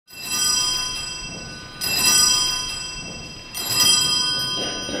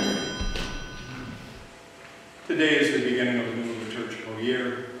Today is the beginning of a new liturgical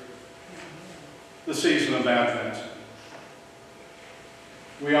year, the season of Advent.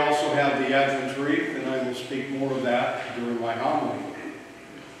 We also have the Advent wreath, and I will speak more of that during my homily.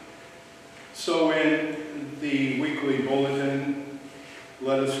 So in the weekly bulletin,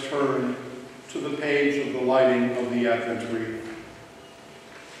 let us turn to the page of the lighting of the Advent wreath.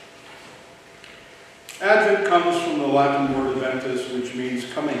 Advent comes from the Latin word adventus, which means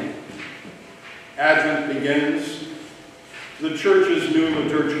coming. Advent begins the Church's new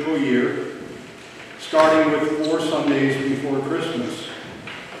liturgical year, starting with 4 Sundays before Christmas.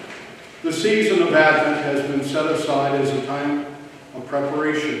 The season of Advent has been set aside as a time of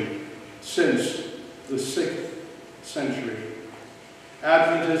preparation since the 6th century.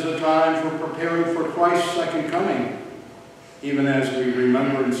 Advent is a time for preparing for Christ's second coming, even as we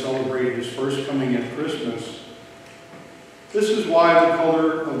remember and celebrate his first coming at Christmas. This is why the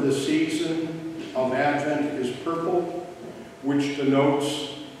color of the season of Advent is purple, which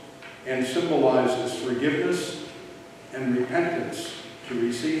denotes and symbolizes forgiveness and repentance to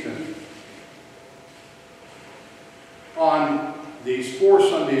receive him. On these 4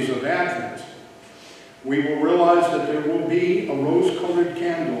 Sundays of Advent, we will realize that there will be a rose-colored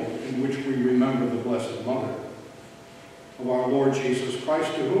candle in which we remember the Blessed Mother of our Lord Jesus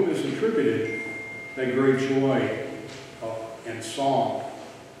Christ, to whom is attributed that great joy and song,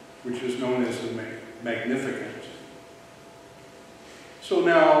 which is known as the Magnificat. So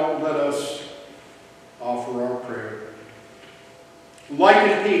now let us offer our prayer. Light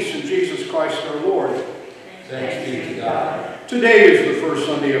and peace in Jesus Christ our Lord. Thanks be to God. Today is the first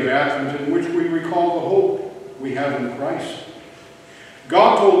Sunday of Advent in which we recall the hope we have in Christ.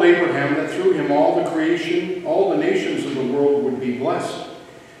 God told Abraham that through him all the nations of the world would be blessed,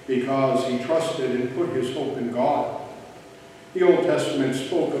 because he trusted and put his hope in God. The Old Testament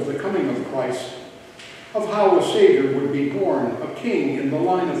spoke of the coming of Christ, of how a Savior would be born, a king in the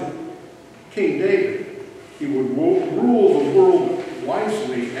line of King David. He would rule the world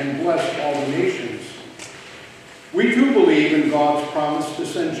wisely and bless all the nations. We too believe in God's promise to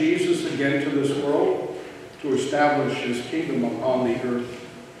send Jesus again to this world to establish his kingdom upon the earth.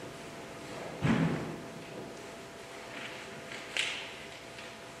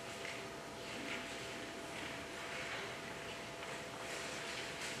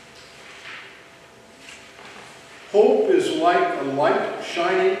 Hope is like a light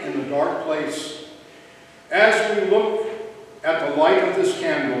shining in a dark place. As we look at the light of this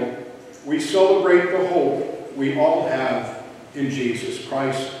candle, we celebrate the hope we all have in Jesus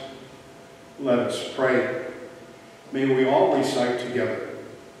Christ. Let us pray. May we all recite together.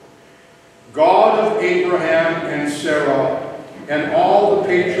 God of Abraham and Sarah and all the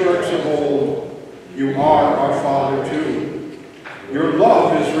patriarchs of old, you are our Father too. Your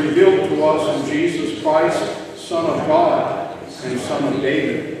love is revealed to us in Jesus Christ, Son of God and Son of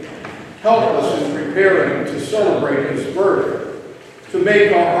David. Help us in preparing to celebrate his birth, to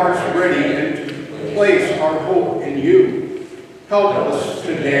make our hearts ready and to place our hope in you. Help us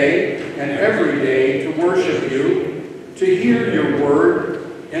today and every day to worship you, to hear your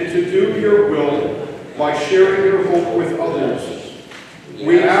word, and to do your will by sharing your hope with others.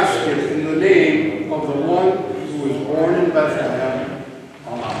 We ask it in the name of the one who was born in Bethlehem.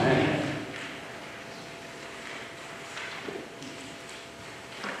 Amen.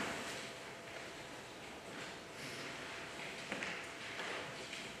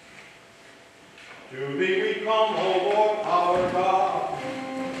 To thee we come, O Lord, our God.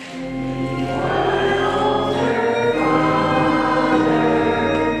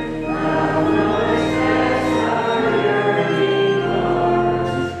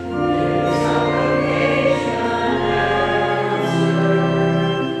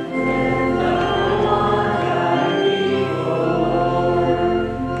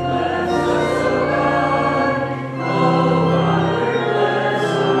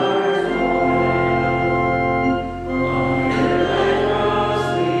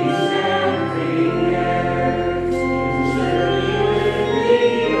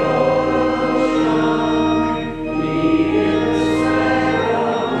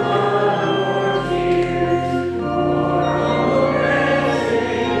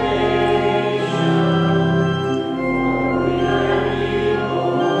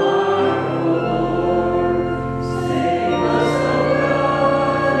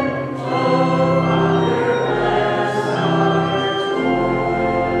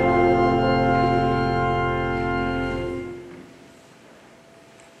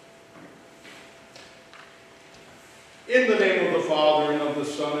 In the name of the Father, and of the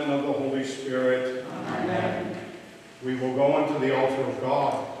Son, and of the Holy Spirit. Amen. We will go unto the altar of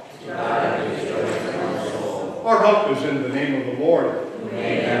God. God is joy in our soul. Our help is in the name of the Lord.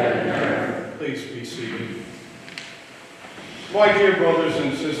 Amen. Please be seated. My dear brothers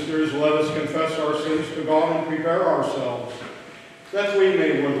and sisters, let us confess our sins to God and prepare ourselves that we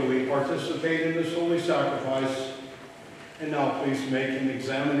may worthily participate in this holy sacrifice. And now please make an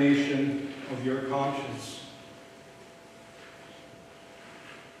examination of your conscience.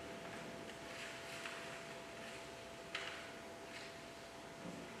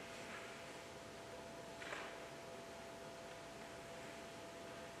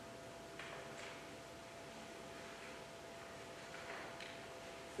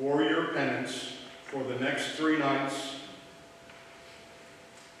 For your penance for the next 3 nights,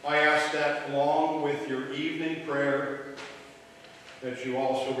 I ask that along with your evening prayer, that you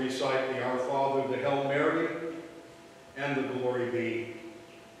also recite the Our Father, the Hail Mary, and the Glory Be.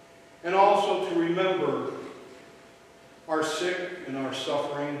 And also to remember our sick and our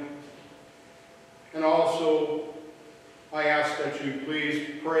suffering. And also, I ask that you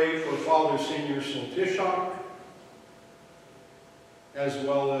please pray for Father Senior Soltysiak, as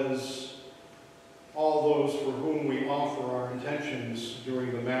well as all those for whom we offer our intentions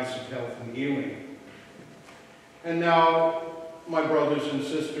during the Mass of Health and Healing. And now, my brothers and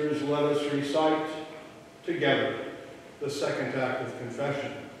sisters, let us recite together the second act of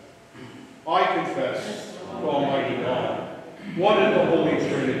confession. I confess to Almighty God, one in the Holy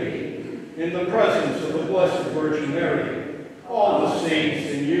Trinity, in the presence of the Blessed Virgin Mary, all the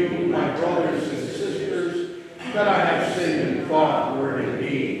saints and you, my brothers and sisters, that I have sinned in thought, word, and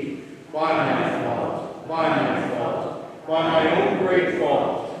deed, by my own great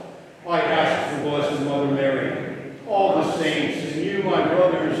fault. I ask the Blessed Mother Mary, all the saints, and you, my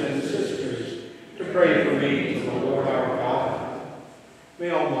brothers and sisters, to pray for me to the Lord our God.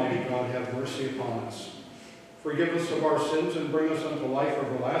 May Almighty God have mercy upon us, forgive us of our sins, and bring us unto life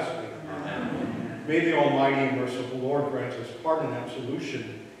everlasting. Amen. May the Almighty and merciful Lord grant us pardon,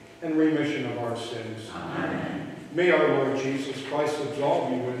 absolution, and remission of our sins. Amen. May our Lord Jesus Christ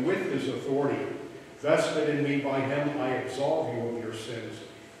absolve you, and with his authority, vested in me by him, I absolve you of your sins.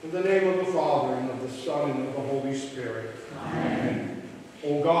 In the name of the Father, and of the Son, and of the Holy Spirit. Amen.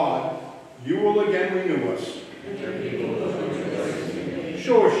 O God, you will again renew us. And your people will rejoice in you.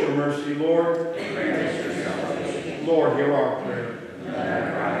 Show us your mercy, Lord. And grant us your salvation. Lord, hear our prayer. Let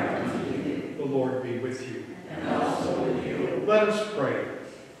our cry come to you. The Lord be with you. And also with you. Let us pray.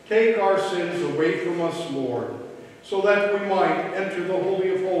 Take our sins away from us, Lord, so that we might enter the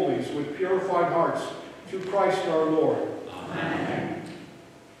Holy of Holies with purified hearts through Christ our Lord. Amen.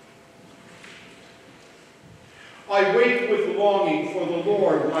 I wait with longing for the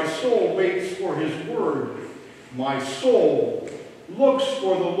Lord. My soul waits for his word. My soul looks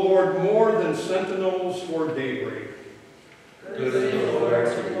for the Lord more than sentinels for daybreak. Good is the Lord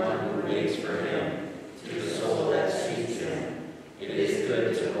to the one who waits for him, to the soul that seeks him. It is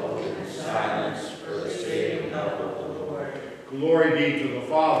good to hold in silence for the saving help of the Lord. Glory be to the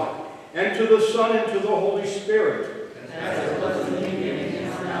Father, and to the Son, and to the Holy Spirit. As it was in the beginning,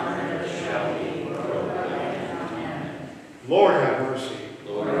 is now, and ever shall be, world without end. Amen. Lord have mercy.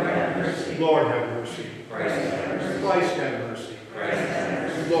 Lord have mercy. Lord have mercy. Christ have mercy. Christ have mercy. Christ have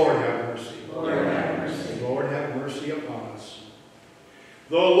mercy. Lord have mercy. Lord have mercy. Lord have mercy upon us.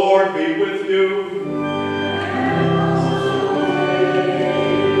 The Lord be with you.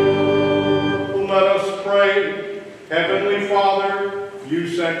 Let us pray. Heavenly Father, you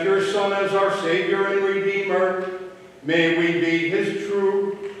sent your Son as our Savior and Redeemer. May we be his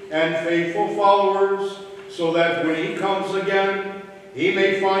true and faithful followers, so that when he comes again, he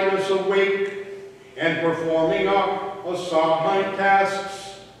may find us awake and performing our assigned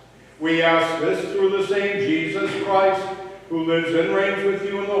tasks. We ask this through the same Jesus Christ, who lives and reigns with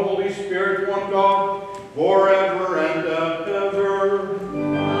you in the Holy Spirit, one God, forever and ever.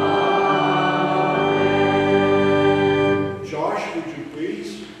 Amen. Josh, would you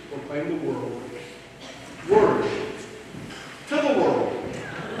please proclaim the word to the world.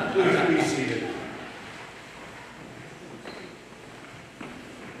 Please be seated.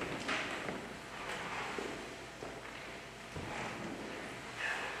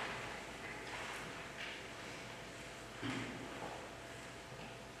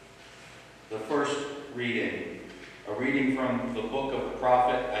 The first reading, a reading from the book of the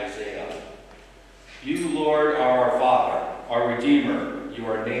prophet Isaiah. You, Lord, are our Father, our Redeemer. You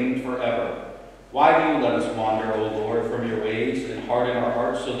are named forever. Why do you let us wander, O Lord, from your ways and harden our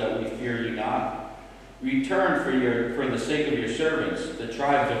hearts so that we fear you not? Return for the sake of your servants, the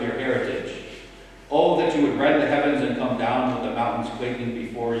tribes of your heritage. Oh, that you would rend the heavens and come down with the mountains quaking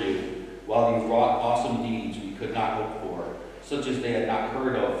before you, while you wrought awesome deeds we could not hope for, such as they had not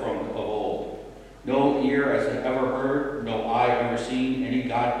heard of from old. No ear has ever heard, no eye ever seen any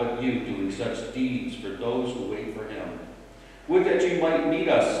God but you doing such deeds for those who wait for him. Would that you might meet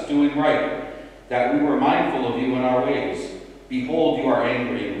us doing right, that we were mindful of you in our ways. Behold, you are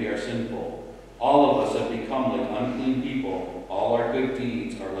angry and we are sinful. All of us have become like unclean people. All our good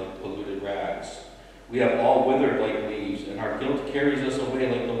deeds are like polluted rags. We have all withered like leaves, and our guilt carries us away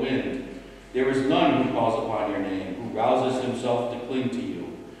like the wind. There is none who calls upon your name, who rouses himself to cling to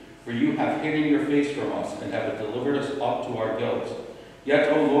you. For you have hidden your face from us and have delivered us up to our guilt.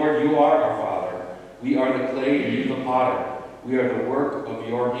 Yet, O Lord, you are our Father. We are the clay and you the potter. We are the work of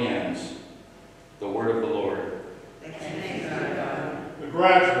your hands. The word of the Lord. Thanks, God. The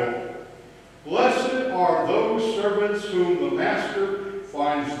gradual. Blessed are those servants whom the master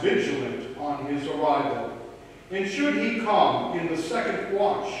finds vigilant on his arrival. And should he come in the second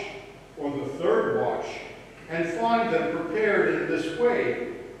watch or the third watch and find them prepared in this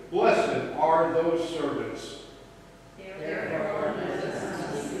way, blessed are those servants. Therefore, let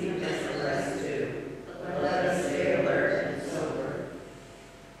us not sleep as the rest do, but let us stay alert and sober.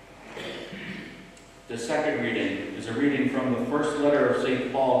 The second reading is a reading from the first letter of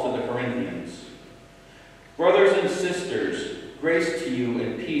St. Paul to the Corinthians. Brothers and sisters, grace to you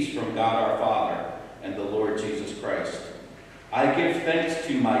and peace from God our Father and the Lord Jesus Christ. I give thanks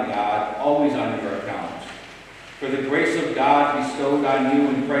to my God always on your account, for the grace of God bestowed on you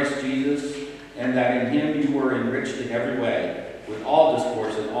in Christ Jesus, and that in him you were enriched in every way, with all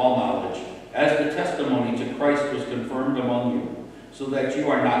discourse and all knowledge, as the testimony to Christ was confirmed among you, so that you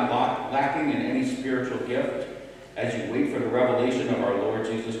are not lacking in any spiritual gift, as you wait for the revelation of our Lord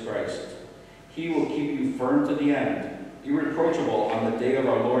Jesus Christ. He will keep you firm to the end, irreproachable on the day of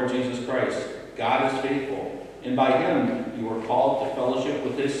our Lord Jesus Christ. God is faithful, and by him you are called to fellowship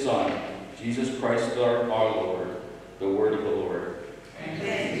with his Son, Jesus Christ our Lord. The word of the Lord.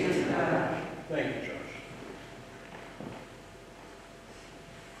 Thanks be to God. Thank you, Josh.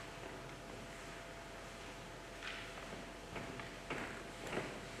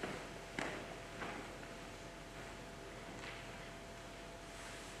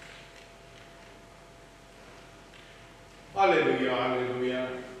 Hallelujah, hallelujah.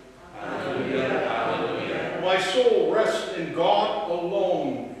 Hallelujah, hallelujah. My soul rests in God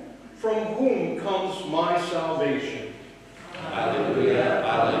alone, from whom comes my salvation. Hallelujah,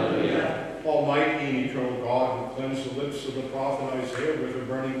 hallelujah. Almighty and eternal God, who cleansed the lips of the prophet Isaiah with a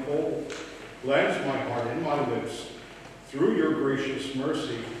burning coal, cleanse my heart and my lips through your gracious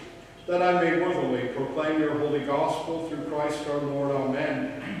mercy, that I may worthily proclaim your holy gospel through Christ our Lord.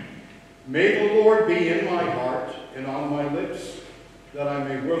 Amen. May the Lord be in my heart and on my lips, that I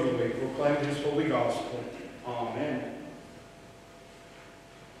may worthily proclaim his holy gospel. Amen.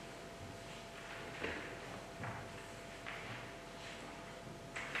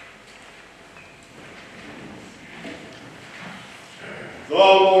 The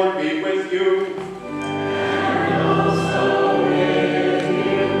Lord be with you. And also with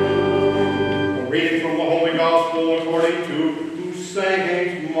you. A reading from the Holy Gospel according to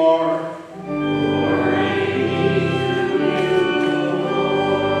St. Mark.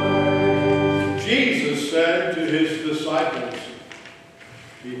 Jesus said to his disciples,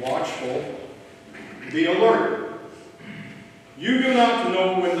 "Be watchful, be alert. You do not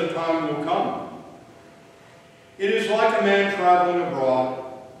know when the time will come. It is like a man traveling abroad.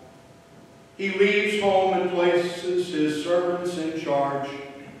 He leaves home and places his servants in charge,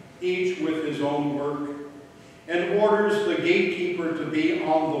 each with his own work, and orders the gatekeeper to be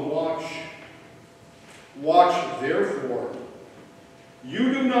on the watch. Watch therefore.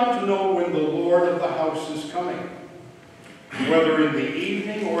 You do not know when the Lord of the house is coming, whether in the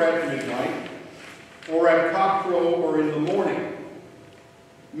evening or at midnight, or at cockcrow or in the morning.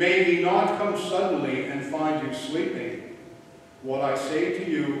 May he not come suddenly and find you sleeping. What I say to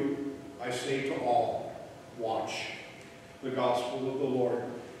you, I say to all, watch." The Gospel of the Lord.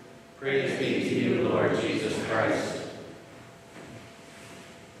 Praise be to you, Lord Jesus Christ.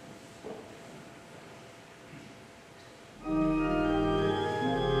 Thank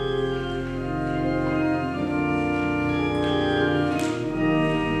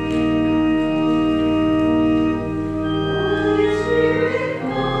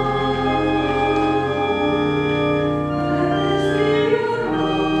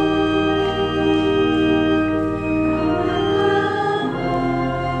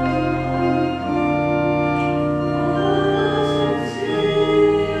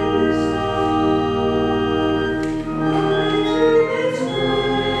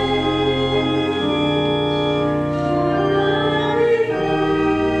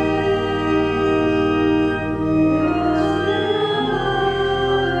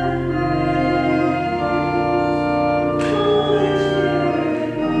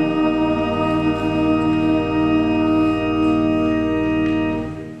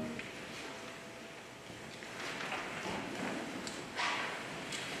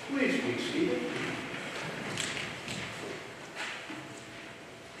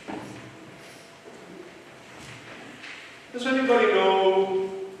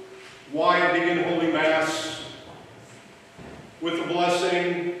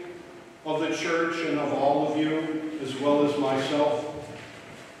well as myself.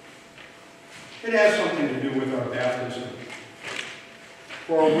 It has something to do with our baptism.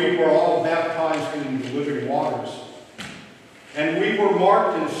 For we were all baptized in the living waters, and we were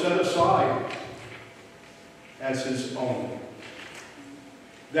marked and set aside as his own.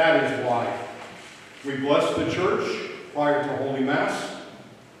 That is why we bless the church prior to Holy Mass,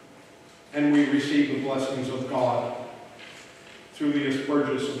 and we receive the blessings of God through the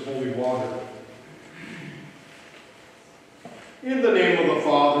asperges of holy water. In the name of the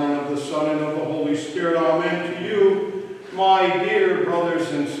Father, and of the Son, and of the Holy Spirit, amen. To you, my dear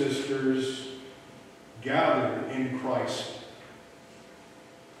brothers and sisters, gathered in Christ.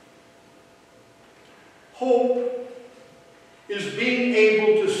 Hope is being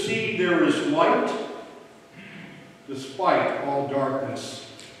able to see there is light despite all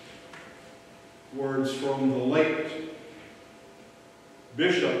darkness. Words from the late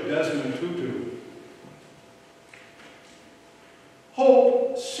Bishop Desmond Tutu.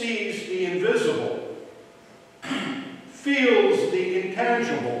 Hope sees the invisible, feels the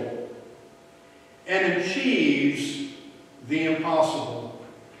intangible, and achieves the impossible.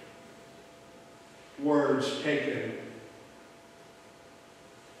 Words taken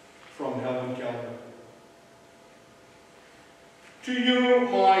from Helen Keller. To you,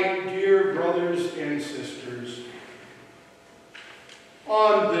 my dear brothers and sisters,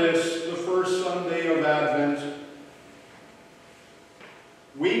 on this, the first Sunday of Advent,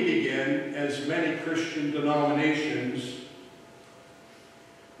 we begin, as many Christian denominations,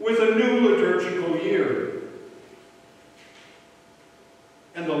 with a new liturgical year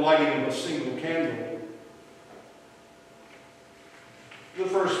and the lighting of a single candle. The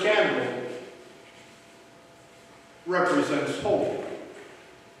first candle represents hope.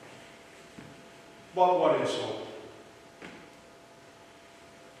 But what is hope?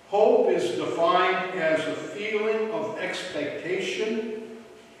 Hope is defined as a feeling of expectation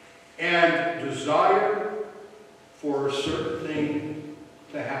and desire for a certain thing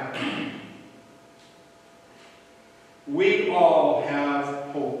to happen. We all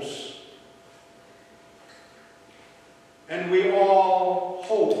have hopes. And we all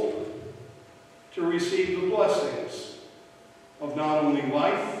hope to receive the blessings of not only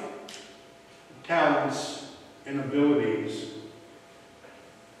life, talents, and abilities.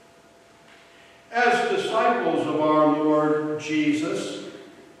 As disciples of our Lord Jesus,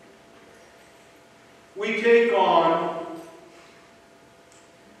 we take on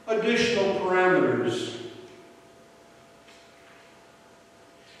additional parameters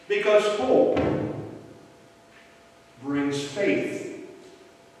because hope brings faith.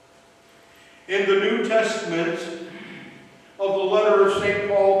 In the New Testament of the letter of St.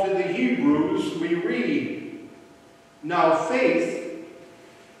 Paul to the Hebrews, we read, "Now faith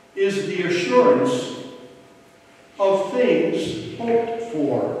is the assurance of things hoped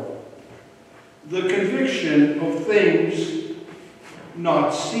for, the conviction of things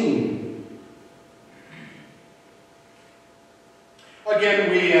not seen."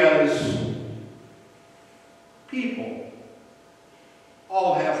 Again, we as people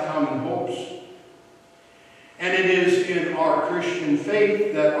all have common hopes. And it is in our Christian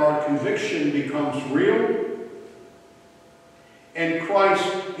faith that our conviction becomes real and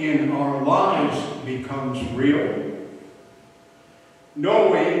Christ in our lives becomes real,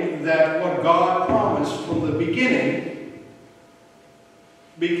 knowing that what God promised from the beginning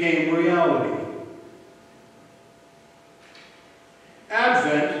became reality.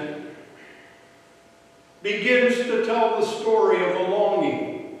 Advent begins to tell the story of a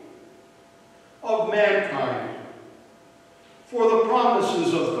longing of mankind for the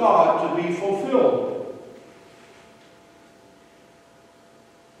promises of God to be fulfilled.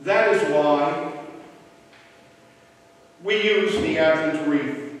 That is why we use the Advent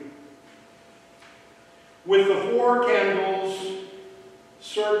wreath with the 4 candles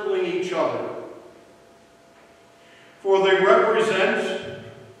circling each other, for they represent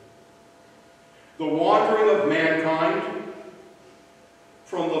the wandering of mankind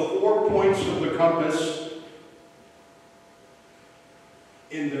from the 4 points of the compass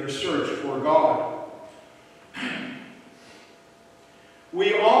in their search for God.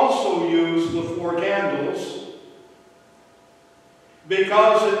 We also use the 4 candles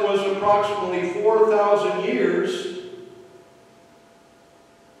because it was approximately 4,000 years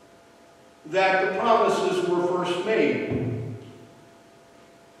that the promises were first made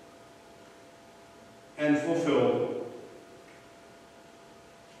and fulfilled.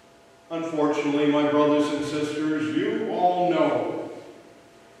 Unfortunately, my brothers and sisters, you all know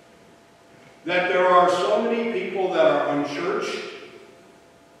that there are so many people that are unchurched,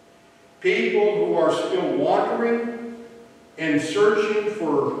 people who are still wandering, and searching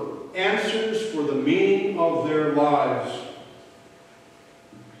for answers for the meaning of their lives.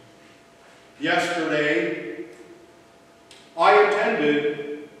 Yesterday, I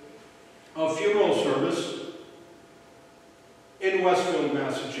attended a funeral service in Westfield,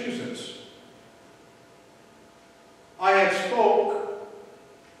 Massachusetts. I had spoke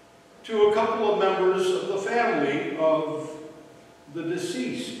to a couple of members of the family of the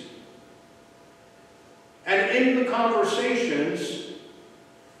deceased. And in the conversations,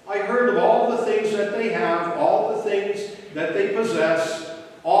 I heard of all the things that they have, all the things that they possess,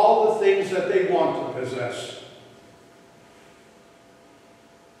 all the things that they want to possess.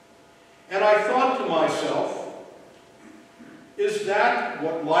 And I thought to myself, is that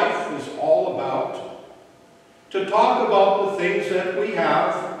what life is all about? To talk about the things that we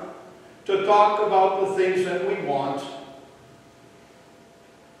have, to talk about the things that we want.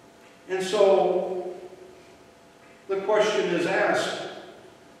 And so, the question is asked,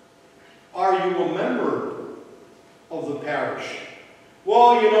 are you a member of the parish?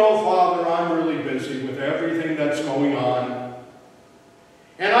 Well, you know, Father, I'm really busy with everything that's going on.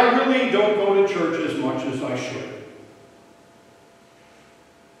 And I really don't go to church as much as I should.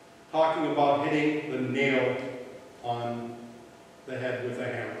 Talking about hitting the nail on the head with a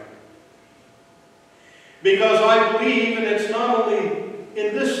hammer. Because I believe, and it's not only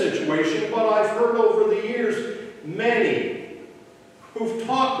in this situation, but I've heard over the years many who've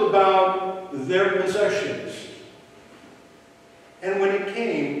talked about their possessions. And when it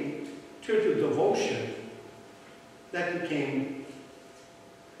came to the devotion, that became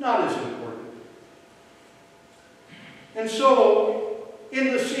not as important. And so,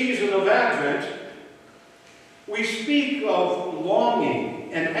 in the season of Advent, we speak of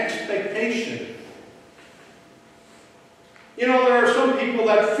longing and expectation. You know, there are some people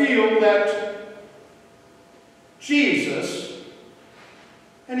that feel that Jesus,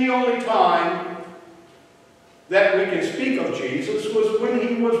 and the only time that we can speak of Jesus was when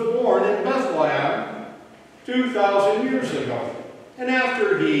he was born in Bethlehem 2,000 years ago. And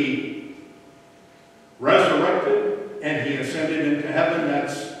after he resurrected and he ascended into heaven,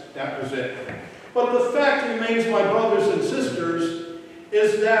 that was it. But the fact remains, my brothers and sisters,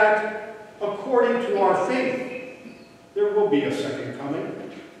 is that according to our faith, there will be a second coming.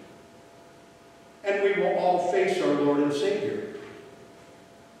 And we will all face our Lord and Savior.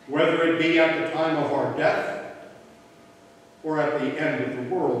 Whether it be at the time of our death or at the end of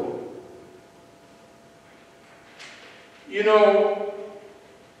the world. You know,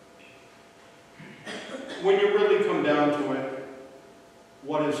 when you really come down to it,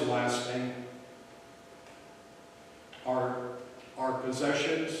 what is lasting? Our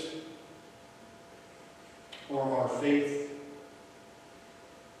possessions or our faith?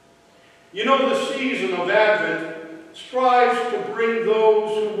 You know, the season of Advent strives to bring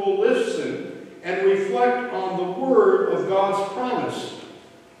those who will listen and reflect on the word of God's promise,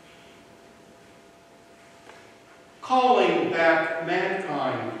 calling back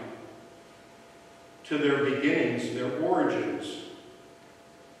mankind to their beginnings, their origins,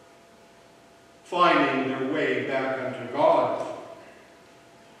 finding their way back unto God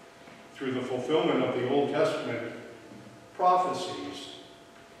through the fulfillment of the Old Testament prophecies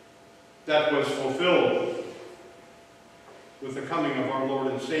that was fulfilled with the coming of our Lord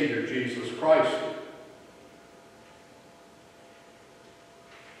and Savior, Jesus Christ.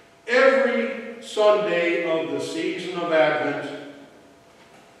 Every Sunday of the season of Advent,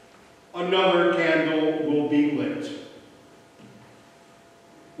 another candle will be lit,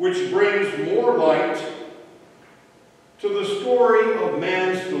 which brings more light to the story of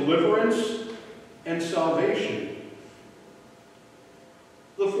man's deliverance and salvation.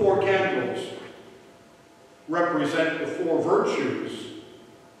 The four candles represent the four virtues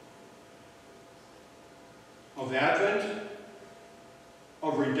of Advent,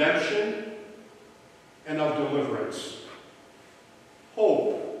 of redemption, and of deliverance.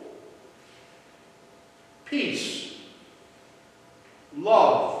 Hope, peace,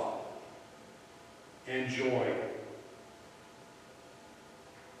 love, and joy.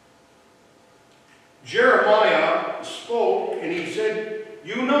 Jeremiah spoke and he said,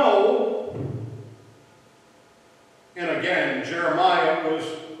 you know, and again, Jeremiah was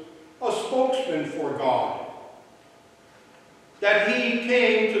a spokesman for God, that he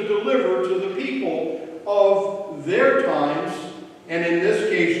came to deliver to the people of their times, and in this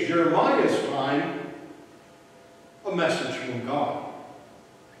case, Jeremiah's time, a message from God.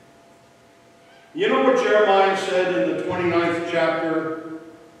 You know what Jeremiah said in the 29th chapter,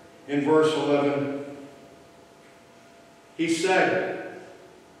 in verse 11? He said,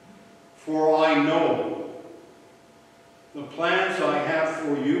 for I know the plans I have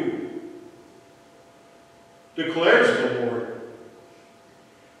for you, declares the Lord.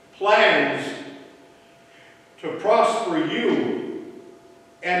 Plans to prosper you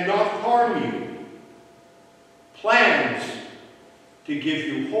and not harm you. Plans to give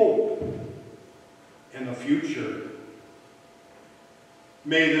you hope in the future.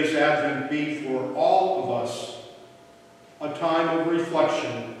 May this Advent be for all of us a time of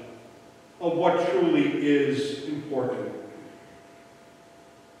reflection of what truly is important.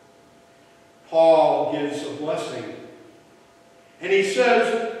 Paul gives a blessing, and he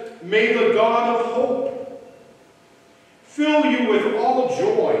says, "May the God of hope fill you with all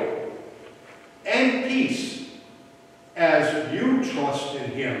joy and peace as you trust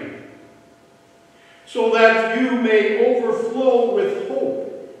in him, so that you may overflow with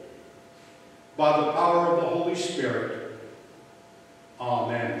hope by the power of the Holy Spirit."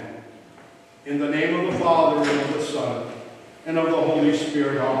 Amen. In the name of the Father, and of the Son, and of the Holy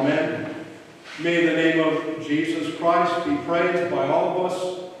Spirit. Amen. May the name of Jesus Christ be praised by all of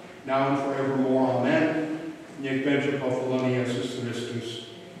us, now and forevermore. Amen. Niech będzie pochwalony Jezus Chrystus.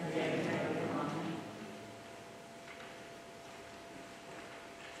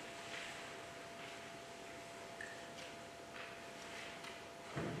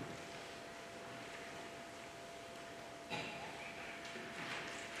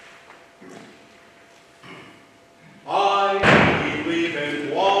 I believe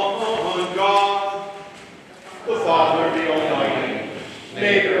in one God, the Father, the Almighty,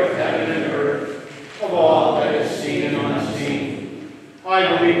 maker of heaven and earth, of all that is seen and unseen.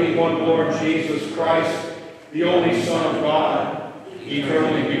 I believe in one Lord Jesus Christ, the only Son of God,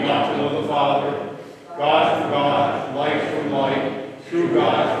 eternally begotten of the Father, God from God, light from light, true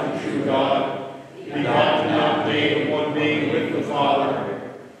God from true God, begotten, not made, of one being with the Father.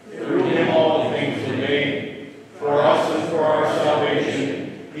 Through him all things were made. For us and for our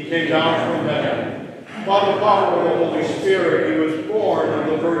salvation, he came down from heaven. By the power of the Holy Spirit, he was born of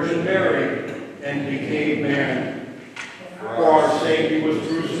the Virgin Mary and became man. For our sake, he was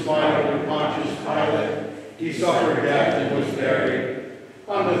crucified under Pontius Pilate. He suffered death and was buried.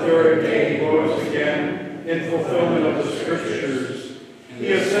 On the third day, he rose again in fulfillment of the Scriptures.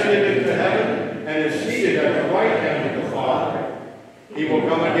 He ascended into heaven and is seated at the right hand of the Father. He will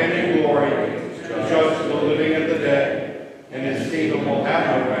come again in glory to judge the living and the dead, and his kingdom will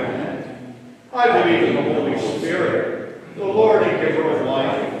have no end. I believe in the Holy Spirit, the Lord and giver of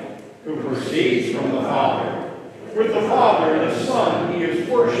life, who proceeds from the Father. With the Father and the Son he is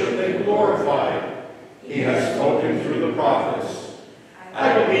worshipped and glorified. He has spoken through the prophets.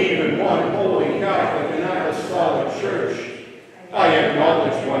 I believe in one holy Catholic and Apostolic Church. I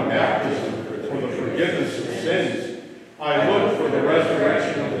acknowledge one baptism for the forgiveness of sins. I look for the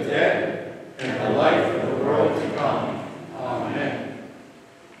resurrection of the dead and the life of the world to come. Amen.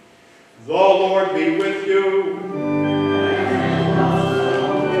 The Lord be with you.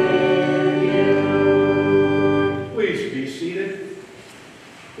 Please be seated.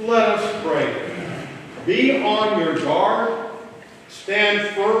 Let us pray. Be on your guard.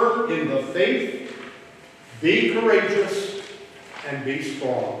 Stand firm in the faith. Be courageous and be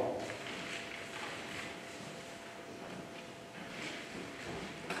strong.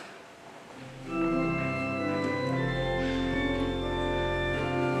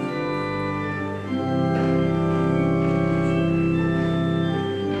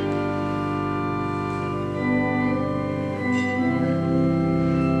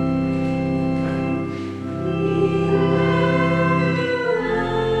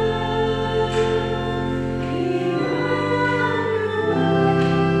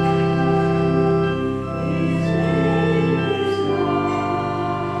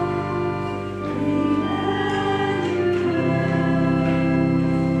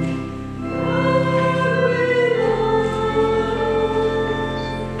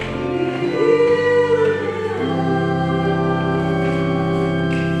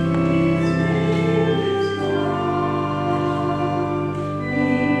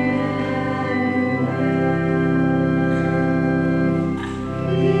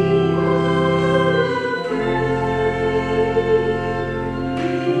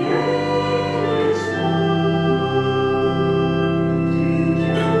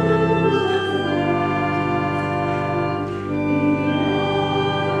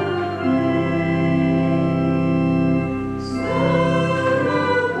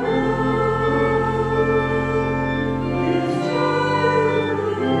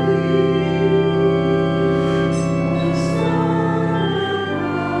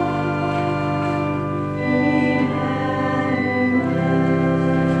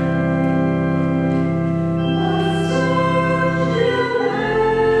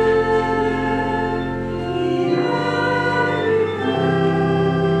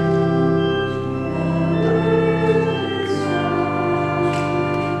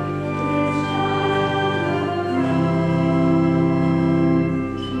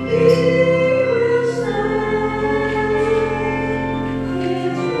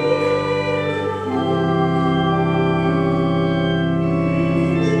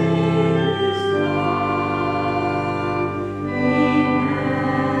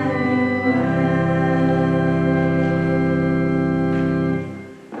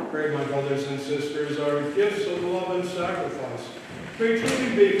 sacrifice may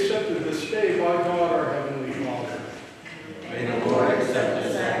truly be accepted this day by God our Heavenly Father. May the Lord accept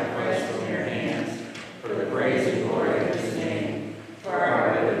the sacrifice from your hands for the praise and glory of his name, for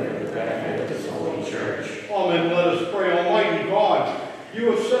our good and for the benefit of his holy church. Amen. Let us pray. Almighty God,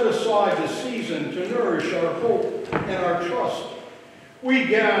 you have set aside this season to nourish our hope and our trust. We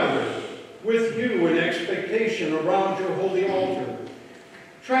gather with you in expectation around your holy altar.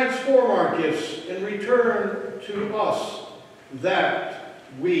 Transform our gifts and return to us that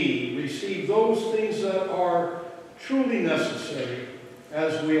we receive those things that are truly necessary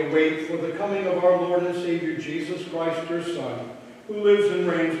as we await for the coming of our Lord and Savior Jesus Christ, your Son, who lives and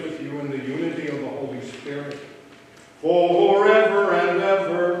reigns with you in the unity of the Holy Spirit, forever and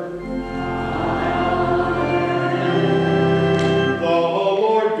ever. Amen. The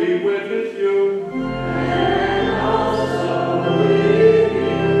Lord be with you. And also with you.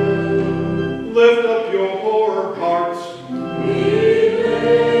 Lift up your poor hearts. We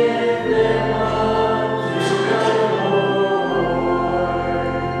lift them up to the Lord.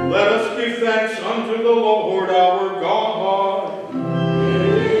 Let us give thanks unto the Lord our God.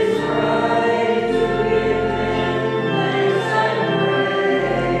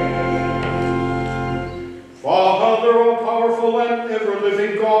 Father, O powerful and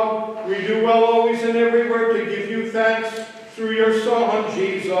ever-living God, we do well always and everywhere to give you thanks through your Son,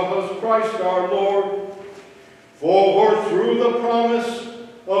 Jesus Christ our Lord. For through the promise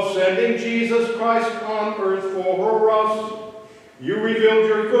of sending Jesus Christ on earth for us, you revealed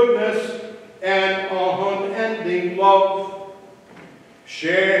your goodness and unending love.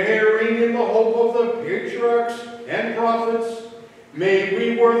 Sharing in the hope of the patriarchs and prophets, may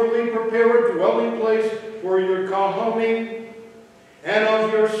we worthily prepare a dwelling place for your coming, and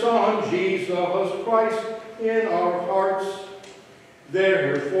of your Son, Jesus Christ, in our hearts.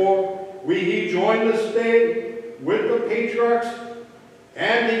 Therefore, we join this day with the patriarchs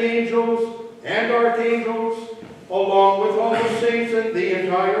and the angels and archangels, along with all the saints and the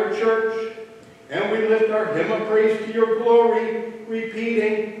entire church, and we lift our hymn of praise to your glory,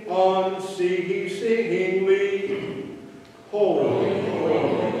 repeating unceasingly, Holy,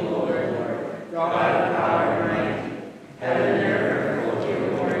 holy, Lord, God of power and might, heaven and earth are full of your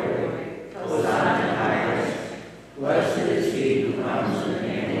glory. Hosanna in the highest. Blessed is he who comes in the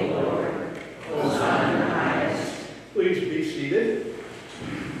name of the Lord. Hosanna in the highest. Please be seated.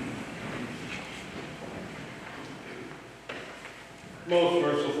 Most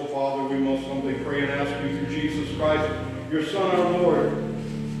merciful Father, we most humbly pray and ask you through Jesus Christ, your Son, our Lord,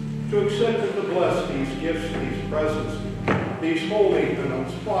 to accept and to bless these gifts, these presents, these holy and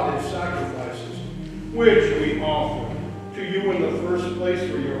unspotted sacrifices, which we offer to you in the first place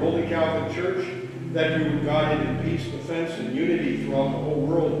for your holy Catholic Church, that you would guide it in peace, defense, and unity throughout the whole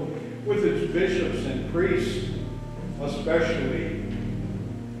world, with its bishops and priests, especially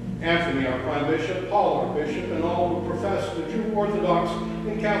Anthony, our Prime Bishop, Paul, our Bishop, and all who profess the true Orthodox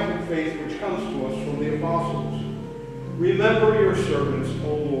and Catholic faith which comes to us from the Apostles. Remember your servants,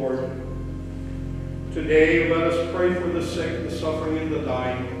 O Lord. Today, let us pray for the sick, the suffering, and the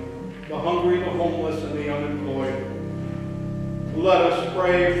dying, the hungry, the homeless, and the unemployed. Let us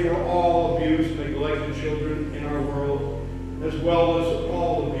pray for all abused, neglected children in our world, as well as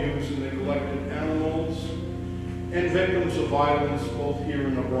all abused and neglected animals, and victims of violence both here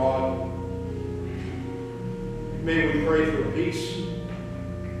and abroad. May we pray for peace.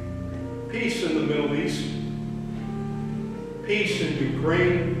 Peace in the Middle East, peace in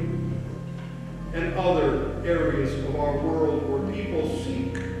Ukraine, and other areas of our world where people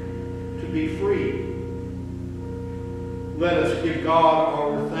seek to be free. Let us give God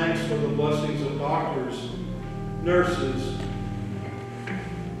our thanks for the blessings of doctors, nurses,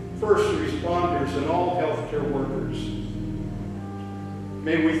 first responders, and all healthcare workers.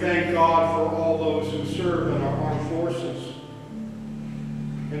 May we thank God for all those who serve in our armed forces,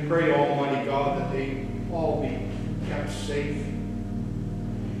 and pray to Almighty God that they all be kept safe.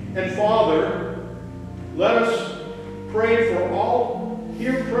 And Father, let us pray for all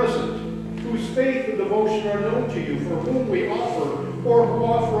here present whose faith and devotion are known to you, for whom we offer or who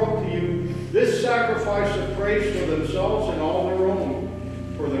offer up to you this sacrifice of praise for themselves and all their own,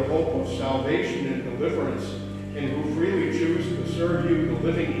 for their hope of salvation and deliverance, and who freely choose to serve you, the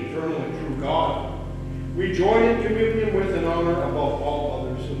living, eternal, and true God. We join in communion with and honor above all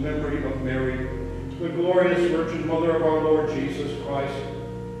others the memory of Mary, the glorious Virgin Mother of our Lord Jesus Christ.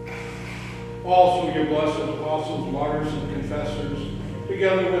 Also your blessed apostles, martyrs, and confessors,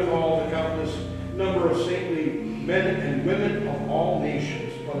 together with all the countless number of saintly men and women of all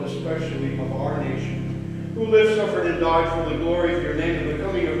nations, but especially of our nation, who lived, suffered, and died for the glory of your name and the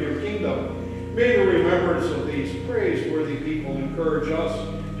coming of your kingdom. May the remembrance of these praise encourage us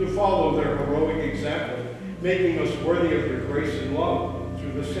to follow their heroic example, making us worthy of your grace and love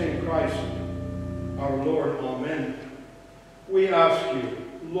through the same Christ, our Lord. Amen. We ask you,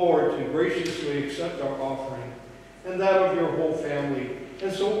 Lord, to graciously accept our offering and that of your whole family,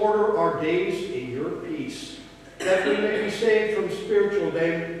 and so order our days in your peace, that we may be saved from spiritual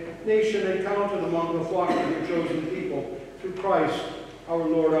damnation and counted among the flock of your chosen people, through Christ our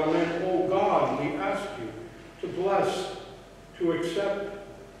Lord. Amen. O God, we ask you to bless, to accept,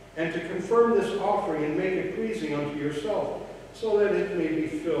 and to confirm this offering and make it pleasing unto yourself, so that it may be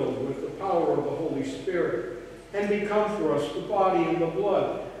filled with the power of the Holy Spirit, and become for us the body and the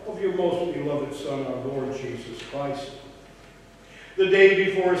blood of your most beloved Son, our Lord Jesus Christ. The day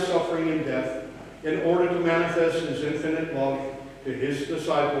before his suffering and death, in order to manifest his infinite love to his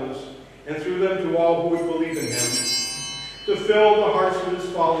disciples, and through them to all who would believe in him, to fill the hearts of his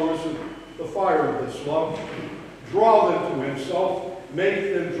followers with the fire of this love, draw them to himself,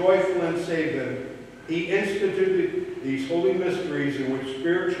 make them joyful and save them, he instituted these holy mysteries in which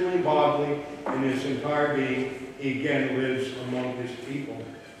spiritually and bodily in his entire being he again lives among his people.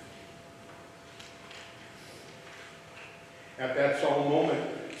 At that solemn moment,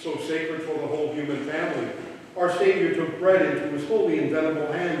 so sacred for the whole human family, our Savior took bread into his holy and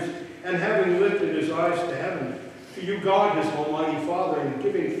venerable hands, and having lifted his eyes to heaven, to you God, his almighty Father, and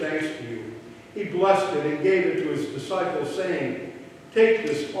giving thanks to you, he blessed it and gave it to his disciples, saying, "Take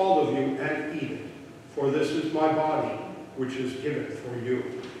this, all of you, and eat it, for this is my body, which is given for you."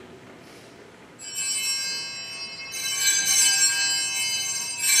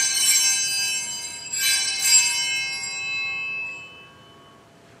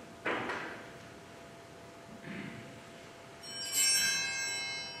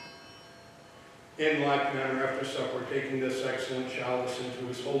 In like manner, after supper, taking this excellent chalice into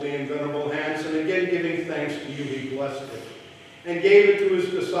his holy and venerable hands, and again giving thanks to you, he blessed it, and gave it to his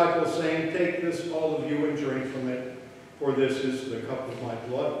disciples, saying, "Take this, all of you, and drink from it, for this is the cup of my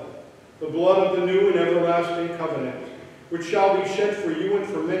blood, the blood of the new and everlasting covenant, which shall be shed for you and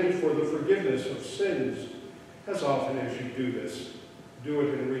for many for the forgiveness of sins. As often as you do this, do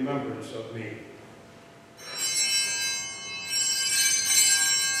it in remembrance of me."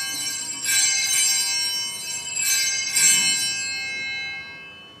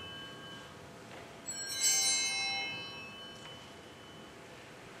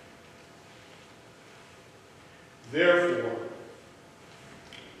 Therefore,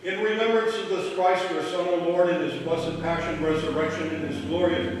 in remembrance of this Christ, your Son, O Lord, in his blessed passion, resurrection, and his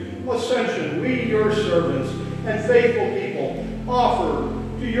glorious ascension, we, your servants and faithful people, offer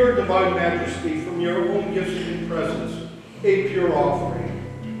to your divine majesty from your own gifts and presence a pure offering,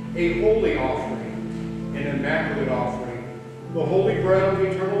 a holy offering, an immaculate offering, the holy bread of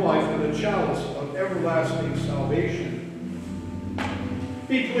eternal life and the chalice of everlasting salvation.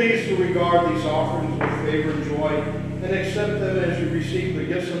 Be pleased to regard these offerings with favor and joy, and accept them as you receive the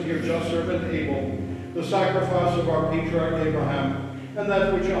gifts of your just servant Abel, the sacrifice of our patriarch Abraham, and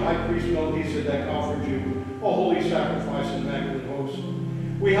that which our high priest Melchizedek offered you, a holy sacrifice and immaculate host.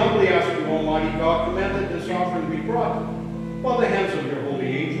 We humbly ask you, Almighty God, command that this offering be brought by the hands of your holy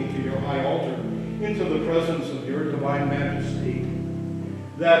angel to your high altar, into the presence of your divine majesty,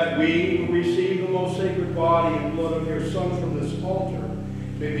 that we who receive the most sacred body and blood of your Son from this altar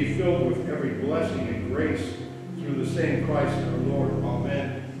may be filled with every blessing and grace through the same Christ our Lord.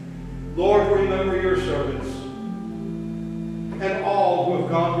 Amen. Lord, remember your servants and all who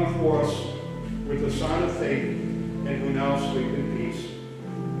have gone before us with the sign of faith and who now sleep in peace.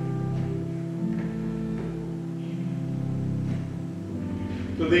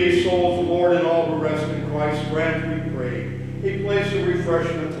 To these souls, Lord, and all who rest in Christ, grant, we pray, a place of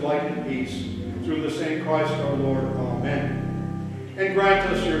refreshment, light, and peace through the same Christ our Lord. Amen. And grant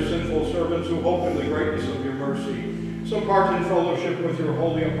us, your sinful servants, who hope in the greatness of your mercy, some part in fellowship with your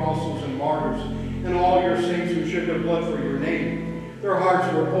holy apostles and martyrs, and all your saints who shed their blood for your name. Their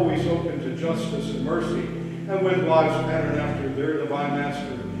hearts were always open to justice and mercy, and with lives patterned after their divine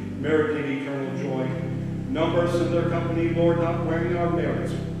Master, meriting eternal joy. Number us in their company, Lord, not wearing our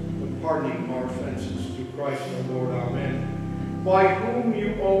merits, but pardoning our offenses. Through Christ our Lord. Amen. By whom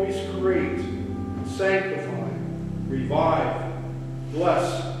you always create, sanctify, revive,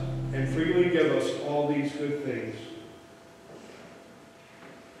 bless, and freely give us all these good things.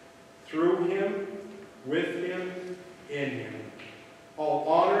 Through him, with him, in him. All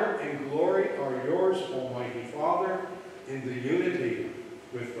honor and glory are yours, Almighty Father, in the unity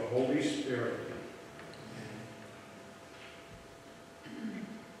with the Holy Spirit.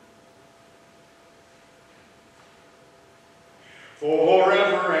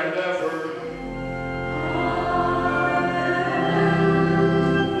 Forever and ever. Amen.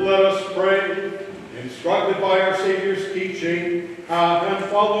 Instructed by our Savior's teaching, and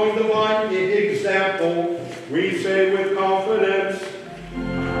following divine example, we say with confidence,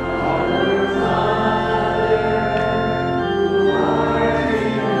 Our Father, who art in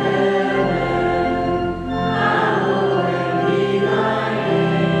heaven, hallowed be thy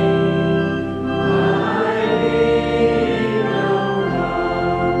name. Thy kingdom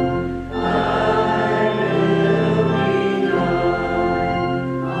come, thy will be done,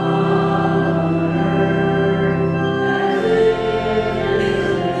 on earth as it is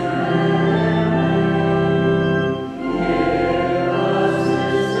in heaven. Give us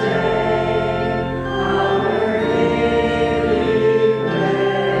this day our daily bread,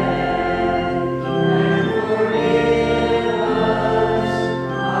 and forgive us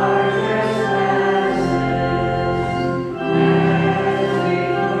our trespasses, as we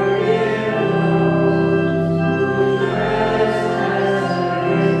forgive those who trespass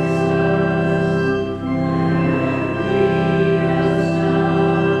against us. And lead us not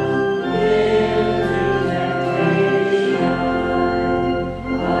into temptation,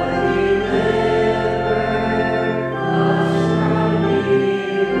 but deliver us from evil.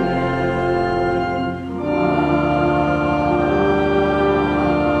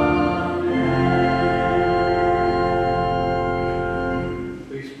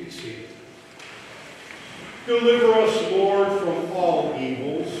 Please be seated. Deliver us, Lord, from all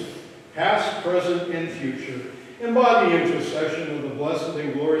evils, past, present, and future, and by the intercession of the blessed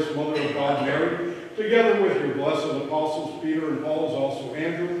and glorious Mother of God, Mary, together with your blessed apostles, Peter and Paul, as also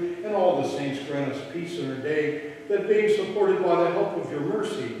Andrew, and all the saints, grant us peace in our day, that being supported by the help of your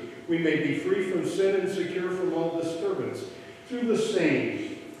mercy, we may be free from sin and secure from all disturbance. Through the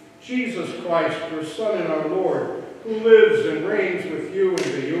same Jesus Christ, your Son and our Lord, who lives and reigns with you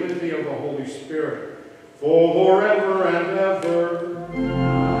in the unity of the Holy Spirit, forever and ever.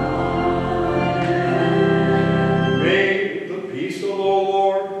 May the peace of the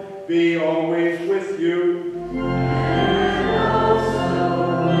Lord be always with you. And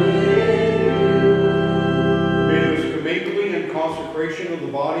also with you. May this commingling and consecration of the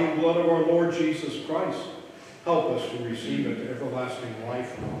body and blood of our Lord Jesus Christ help us to receive it to everlasting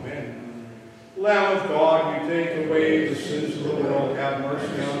life. Amen. Lamb of God, you take away the sins of the world, have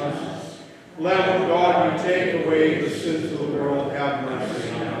mercy on us. Lamb of God, you take away the sins of the world, have mercy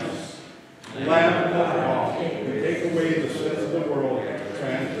on us. Lamb of God, you take away the sins of the world,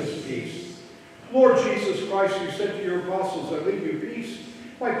 grant us peace. Lord Jesus Christ, you said to your apostles, I leave you peace.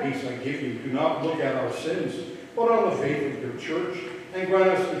 My peace I give you. Do not look at our sins, but on the faith of your church, and grant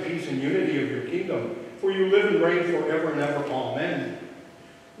us the peace and unity of your kingdom. For you live and reign forever and ever. Amen.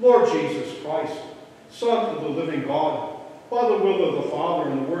 Lord Jesus Christ, Son of the living God, by the will of the Father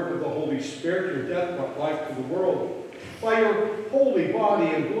and the work of the Holy Spirit, your death brought life to the world. By your holy body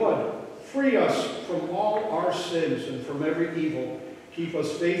and blood, free us from all our sins and from every evil. Keep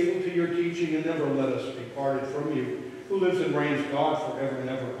us faithful to your teaching and never let us be parted from you, who lives and reigns God forever and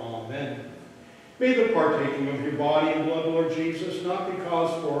ever. Amen. May the partaking of your body and blood, Lord Jesus, not be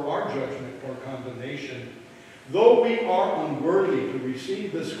cause for our judgment or condemnation, though we are unworthy to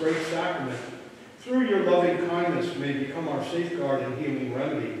receive this great sacrament, through your loving kindness may become our safeguard and healing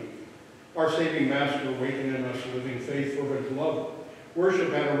remedy. Our saving Master, awaken in us living faith, fervent love,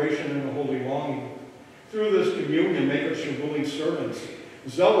 worship, adoration, and a holy longing. Through this communion, make us your willing servants,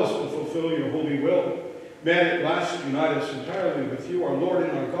 zealous to fulfill your holy will. May at last unite us entirely with you, our Lord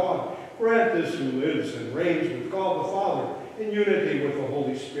and our God. Grant this who lives and reigns with God the Father, in unity with the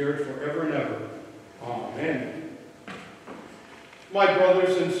Holy Spirit, forever and ever. Amen. My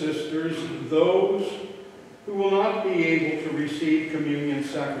brothers and sisters, those who will not be able to receive communion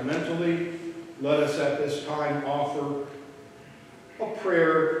sacramentally, let us at this time offer a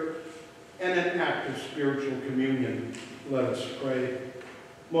prayer and an act of spiritual communion. Let us pray.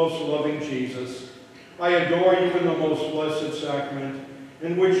 Most loving Jesus, I adore you in the most blessed sacrament,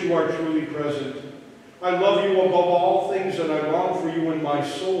 in which you are truly present. I love you above all things, and I long for you in my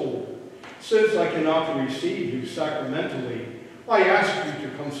soul. Since I cannot receive you sacramentally, I ask you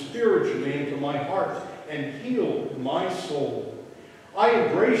to come spiritually into my heart and heal my soul. I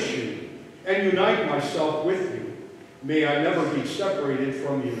embrace you and unite myself with you. May I never be separated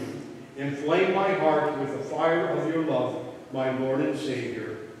from you. Inflame my heart with the fire of your love, my Lord and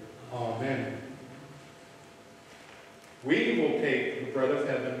Savior. Amen. We will take the bread of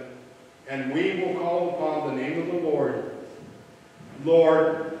heaven, and we will call upon the name of the Lord.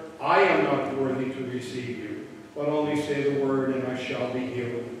 Lord, I am not worthy to receive you, but only say the word, and I shall be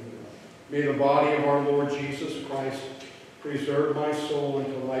healed. May the body of our Lord Jesus Christ preserve my soul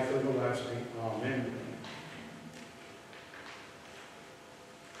unto life everlasting. Amen.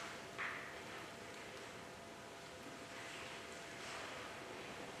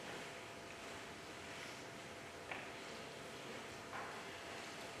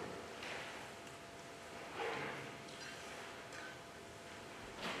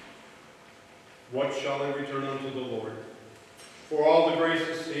 What shall I return unto the Lord? For all the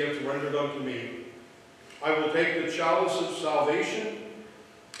graces he hath rendered unto me. I will take the chalice of salvation,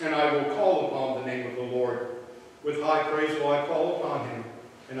 and I will call upon the name of the Lord. With high praise will I call upon him,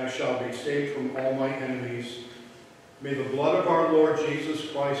 and I shall be saved from all my enemies. May the blood of our Lord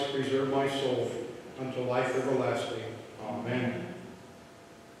Jesus Christ preserve my soul unto life everlasting. Amen.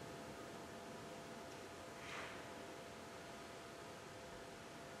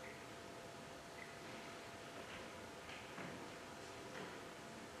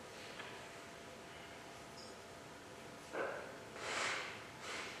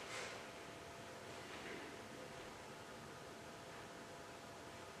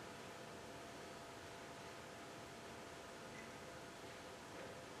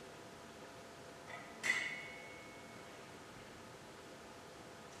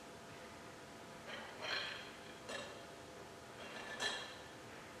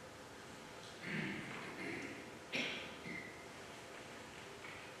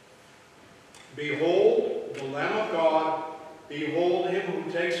 Behold the Lamb of God. Behold him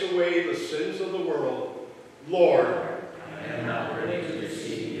who takes away the sins of the world. Lord, I am not worthy to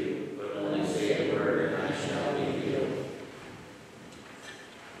receive you, but only say a word and I shall be healed.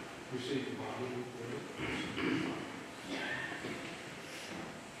 receive the body.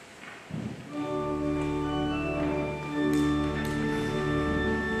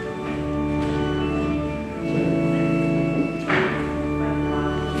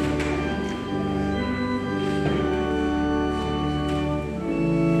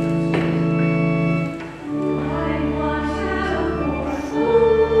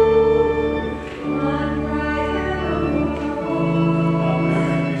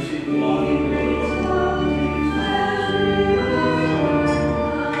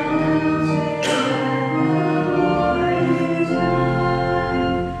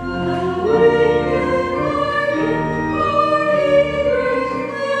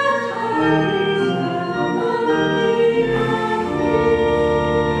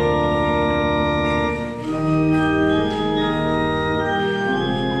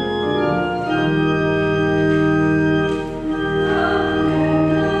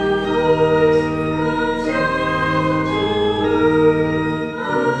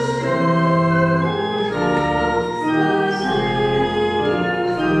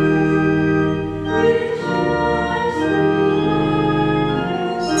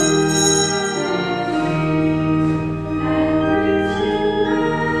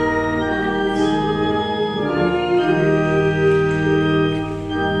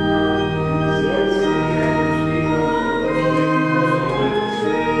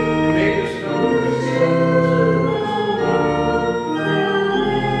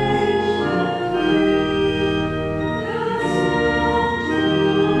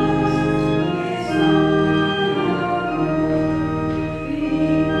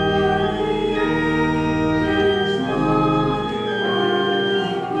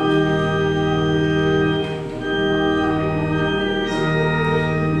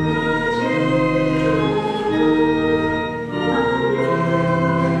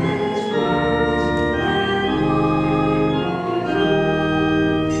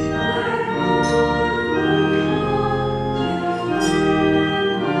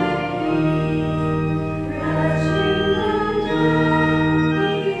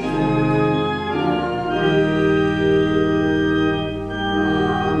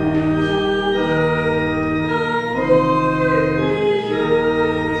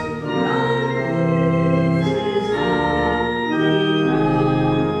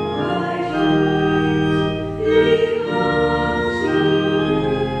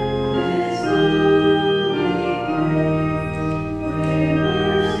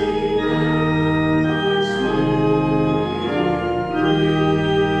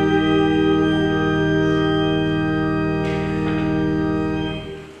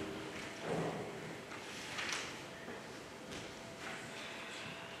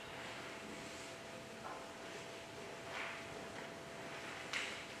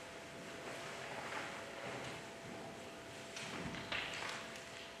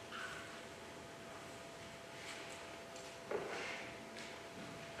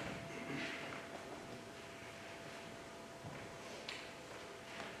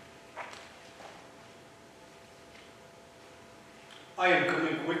 I am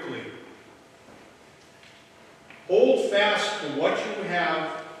coming quickly. Hold fast to what you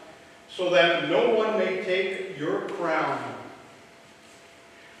have, so that no one may take your crown.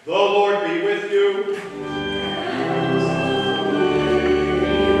 The Lord be with you.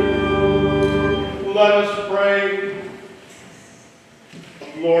 Let us pray.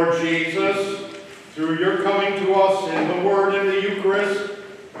 Lord Jesus,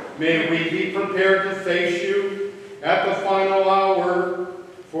 May we be prepared to face you at the final hour,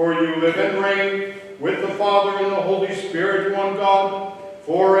 for you live and reign with the Father and the Holy Spirit, one God,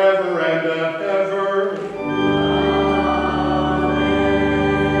 forever and ever. Amen.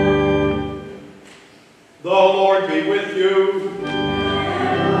 The Lord be with you.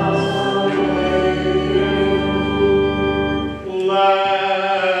 And also with you.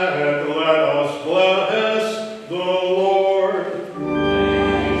 Let us bless the Lord.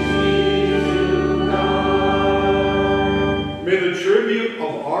 Thanks be to God. May the tribute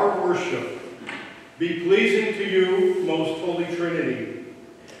of our worship be pleasing to you, most Holy Trinity.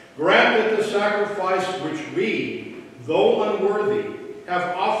 Grant that the sacrifice which we, though unworthy,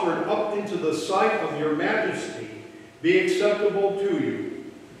 have offered up into the sight of your majesty be acceptable to you.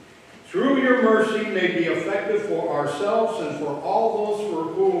 Through your mercy may be effective for ourselves and for all those for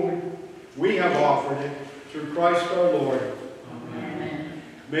whom we have offered it, through Christ our Lord. Amen.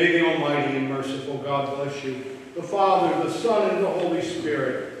 May the Almighty and merciful God bless you, the Father, the Son, and the Holy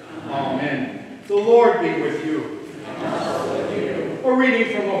Spirit. Amen. The Lord be with you. And also with you. A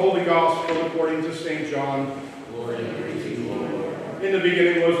reading from the Holy Gospel according to St. John. Glory to you, Lord. In the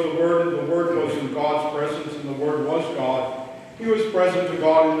beginning was the Word, and the Word was in God's presence, and the Word was God. He was present to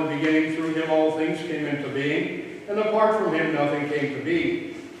God in the beginning. Through him all things came into being, and apart from him nothing came to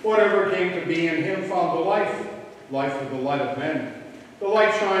be. Whatever came to be in him found the life of the light of men. The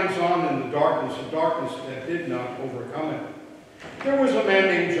light shines on in the darkness, and darkness that did not overcome it. There was a man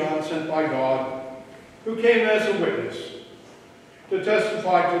named John sent by God, who came as a witness to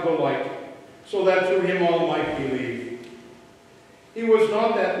testify to the light, so that through him all might believe. He was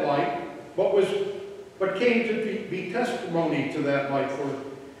not that light, but came to be testimony to that light. For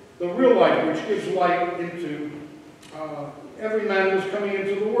the real light, which gives light into every man who was coming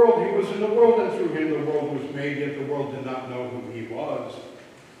into the world. He was in the world, and through him the world was made, yet the world did not know who he was.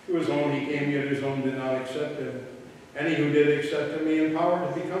 To his own he came, yet his own did not accept him. Any who did accept him, he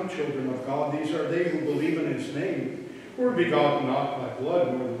empowered to become children of God. These are they who believe in his name, who were begotten not by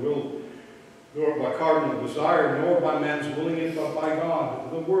blood, nor by carnal desire, nor by man's willing, but by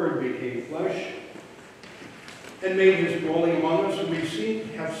God. The Word became flesh and made his dwelling among us, and we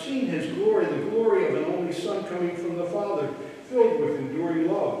have seen his glory, the glory of an only Son coming from the Father, filled with enduring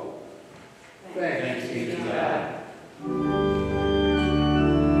love. Thanks be to God.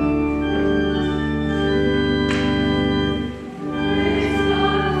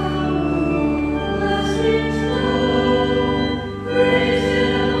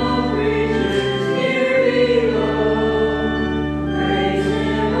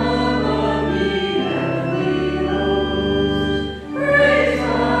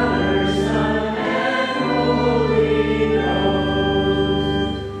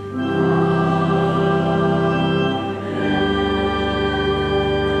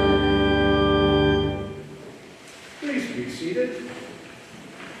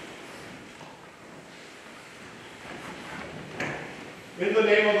 In the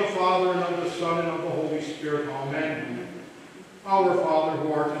name of the Father, and of the Son, and of the Holy Spirit. Amen. Our Father,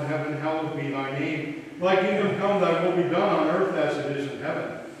 who art in heaven, hallowed be thy name. Thy kingdom come, thy will be done on earth as it is in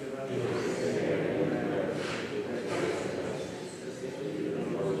heaven.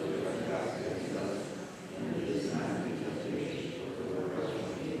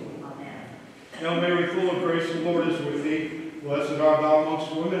 Hail Mary, full of grace, the Lord is with thee. Blessed art thou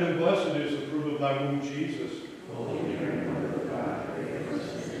amongst women, and blessed is the fruit of thy womb, Jesus.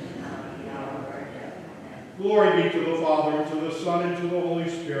 Glory be to the Father, and to the Son, and to the Holy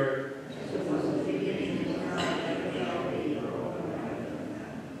Spirit.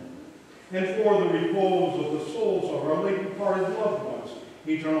 And for the repose of the souls of our late departed loved ones,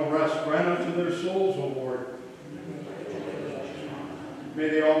 eternal rest grant unto their souls, O Lord. May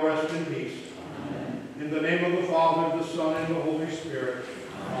they all rest in peace. In the name of the Father, the Son, and the Holy Spirit.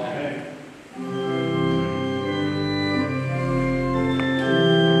 Amen.